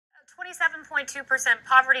27.2%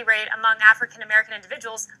 poverty rate among African American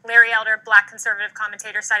individuals. Larry Elder, black conservative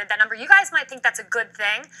commentator, cited that number. You guys might think that's a good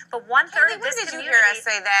thing, but one-third of this community you hear us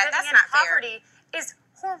say that? living That's in not poverty is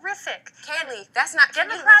horrific. Kaylee, that's not. Can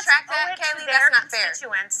you Democrats retract owe that, it Kaylee? to their That's not fair.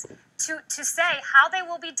 constituents to say how they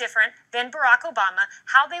will be different than Barack Obama,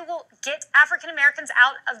 how they will get African Americans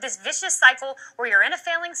out of this vicious cycle where you're in a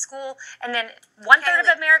failing school and then one-third of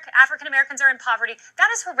African Americans are in poverty. That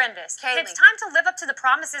is horrendous. And it's time to live up to the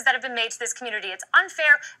promises that have been made to this community. It's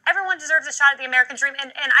unfair. Everyone deserves a shot at the American dream. And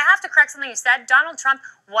I have to correct something you said. Donald Trump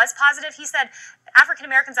was positive. He said African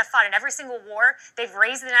Americans have fought in every single war. They've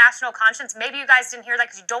raised the national conscience. Maybe you guys didn't hear that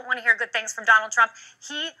because you don't want to hear good things from Donald Trump.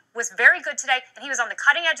 He was very good today, and he was on the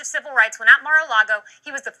cutting edge of civil rights when at Mar-a-Lago,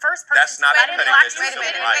 he was the first person to let in blacks. Wait a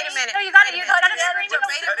minute. No, you got to scream.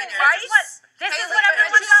 This is what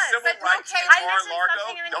everyone does. Civil rights in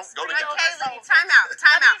Mar-a-Lago, don't go together. Kaylee, time out.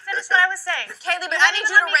 Let me finish what I was saying. Kaylee, but I need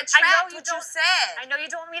you to retract what you said. I know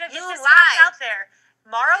you don't want me to get You this lied. out there.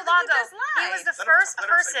 Mar-a-Lago, he was the first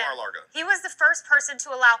person. He was the first person to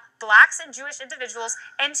allow blacks and Jewish individuals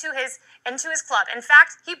into his club. In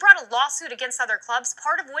fact, he brought a lawsuit against other clubs,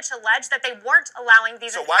 part of which alleged that they weren't allowing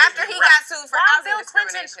these. So why after he got sued for housing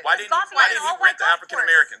discrimination, why didn't he rent the African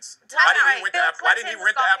Americans? Why didn't he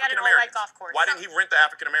rent the African Americans? Why didn't he rent the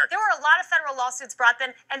African Americans? There were a lot of federal lawsuits brought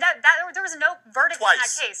then, and there was no verdict in that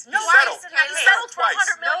case. No verdict in that case. He settled for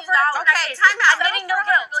 $100 million. Okay, time out. Admitting no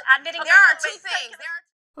guilt. Admitting there are two things.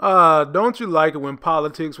 Don't you like it when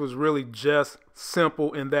politics was really just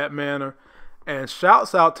simple in that manner? And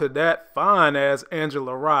shouts out to that fine ass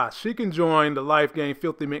Angela Rye. She can join the Life Gang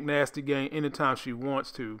Filthy McNasty gang anytime she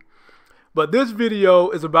wants to. But this video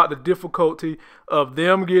is about the difficulty of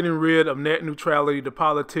them getting rid of net neutrality, the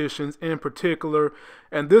politicians in particular.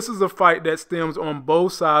 And this is a fight that stems on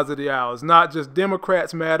both sides of the aisle. It's not just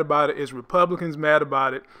Democrats mad about it, it's Republicans mad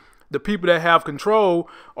about it. The people that have control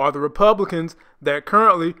are the Republicans that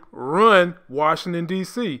currently run Washington,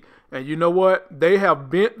 D.C. And you know what? They have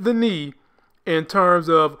bent the knee in terms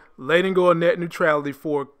of letting go of net neutrality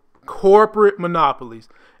for corporate monopolies.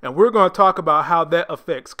 And we're going to talk about how that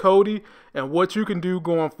affects Kodi and what you can do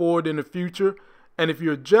going forward in the future. And if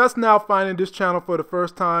you're just now finding this channel for the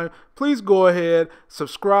first time, please go ahead,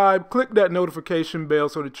 subscribe, click that notification bell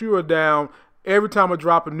so that you are down every time I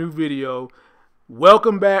drop a new video.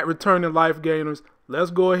 Welcome back, returning Life Gainers.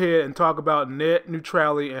 Let's go ahead and talk about net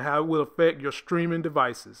neutrality and how it will affect your streaming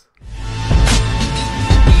devices.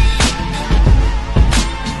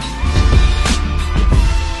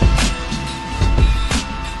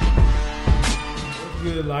 What's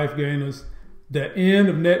good, Life Gainers? The end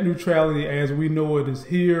of net neutrality as we know it is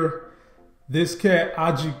here. This cat,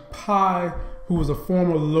 Ajit Pai, who was a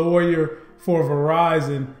former lawyer for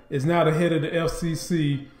Verizon, is now the head of the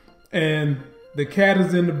FCC, and the cat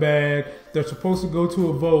is in the bag. They're supposed to go to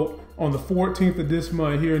a vote on the 14th of this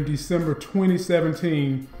month here in December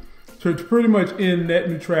 2017 to pretty much end net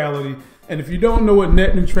neutrality. And if you don't know what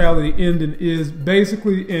net neutrality ending is,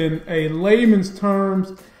 basically in a layman's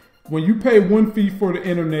terms, when you pay one fee for the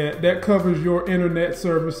internet, that covers your internet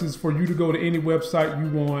services for you to go to any website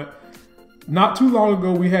you want. Not too long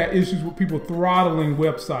ago, we had issues with people throttling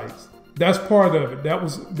websites. That's part of it. That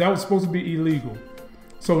was supposed to be illegal.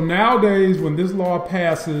 So nowadays, when this law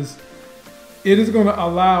passes, it is going to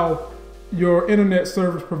allow your internet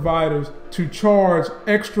service providers to charge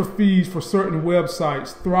extra fees for certain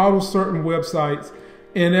websites, throttle certain websites.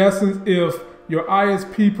 In essence, if your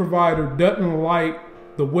ISP provider doesn't like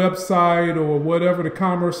the website or whatever the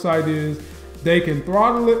commerce site is, they can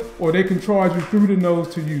throttle it or they can charge you through the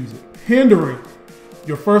nose to use it, hindering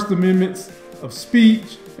your First Amendments of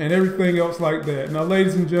speech and everything else like that. Now,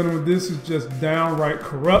 ladies and gentlemen, this is just downright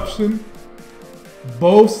corruption.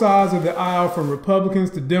 Both sides of the aisle, from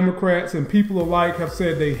Republicans to Democrats and people alike, have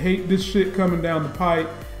said they hate this shit coming down the pipe.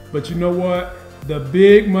 But you know what? The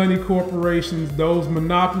big money corporations, those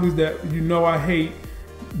monopolies that you know I hate,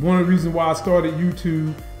 one of the reasons why I started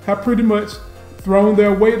YouTube, have pretty much thrown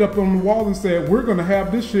their weight up on the wall and said, we're going to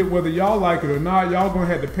have this shit whether y'all like it or not. Y'all going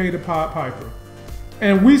to have to pay the Pied Piper.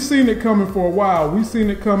 And we've seen it coming for a while. We've seen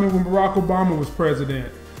it coming when Barack Obama was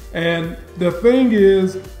president. And the thing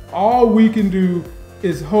is, all we can do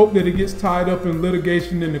is hope that it gets tied up in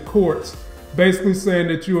litigation in the courts, basically saying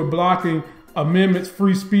that you are blocking amendments,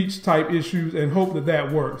 free speech type issues, and hope that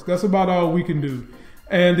that works. That's about all we can do.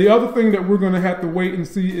 And the other thing that we're going to have to wait and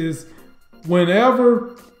see is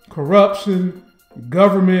whenever corruption,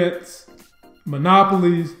 governments,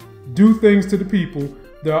 monopolies do things to the people,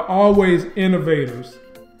 there are always innovators,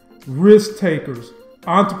 risk takers,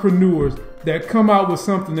 entrepreneurs that come out with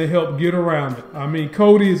something to help get around it. I mean,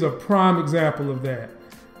 Kodi is a prime example of that.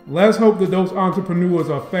 Let's hope that those entrepreneurs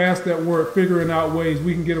are fast at work figuring out ways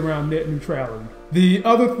we can get around net neutrality. The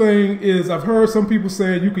other thing is, I've heard some people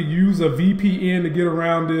say you could use a VPN to get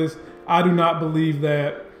around this. I do not believe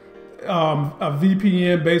that. A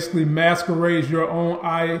VPN basically masquerades your own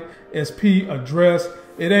ISP address.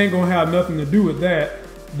 It ain't gonna have nothing to do with that.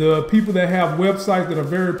 The people that have websites that are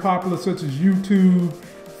very popular, such as YouTube,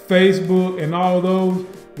 Facebook, and all those,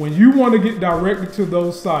 when you want to get directed to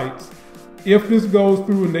those sites, if this goes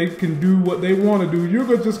through and they can do what they want to do,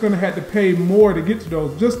 you're just going to have to pay more to get to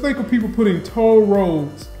those. Just think of people putting toll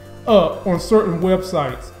roads up on certain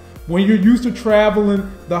websites. When you're used to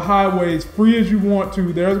traveling the highways free as you want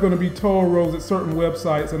to, there's going to be toll roads at certain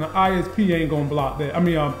websites, and the ISP ain't going to block that. I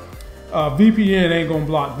mean, VPN ain't going to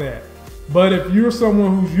block that. But if you're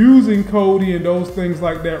someone who's using Kodi and those things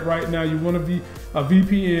like that right now, you want to be a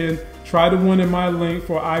VPN, try the one in my link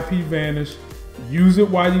for IP Vanish. Use it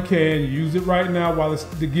while you can. Use it right now while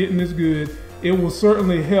the getting is good. It will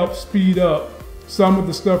certainly help speed up some of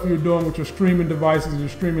the stuff you're doing with your streaming devices and your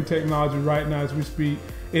streaming technology right now as we speak.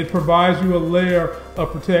 It provides you a layer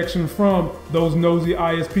of protection from those nosy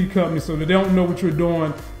ISP companies so they don't know what you're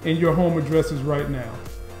doing in your home addresses right now.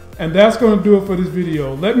 And that's going to do it for this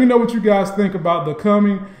video. Let me know what you guys think about the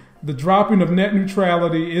dropping of net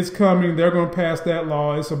neutrality. It's coming. They're going to pass that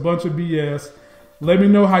law. It's a bunch of BS. Let me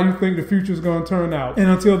know how you think the future is going to turn out. And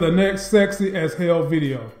until the next sexy as hell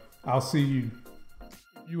video, I'll see you.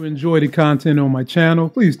 If you enjoy the content on my channel,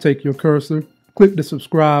 please take your cursor, click the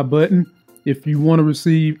subscribe button. If you want to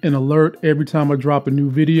receive an alert every time I drop a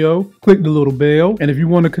new video, click the little bell. And if you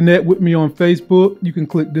want to connect with me on Facebook, you can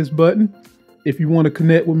click this button. If you want to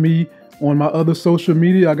connect with me on my other social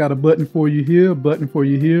media, I got a button for you here, a button for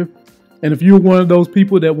you here. And if you're one of those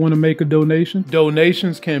people that want to make a donation,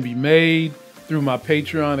 donations can be made through my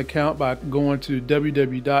Patreon account by going to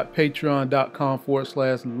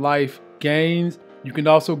www.patreon.com/lifegains. You can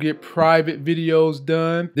also get private videos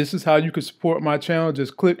done. This is how you can support my channel.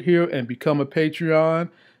 Just click here and become a Patreon,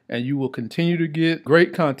 and you will continue to get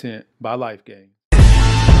great content by LifeGains.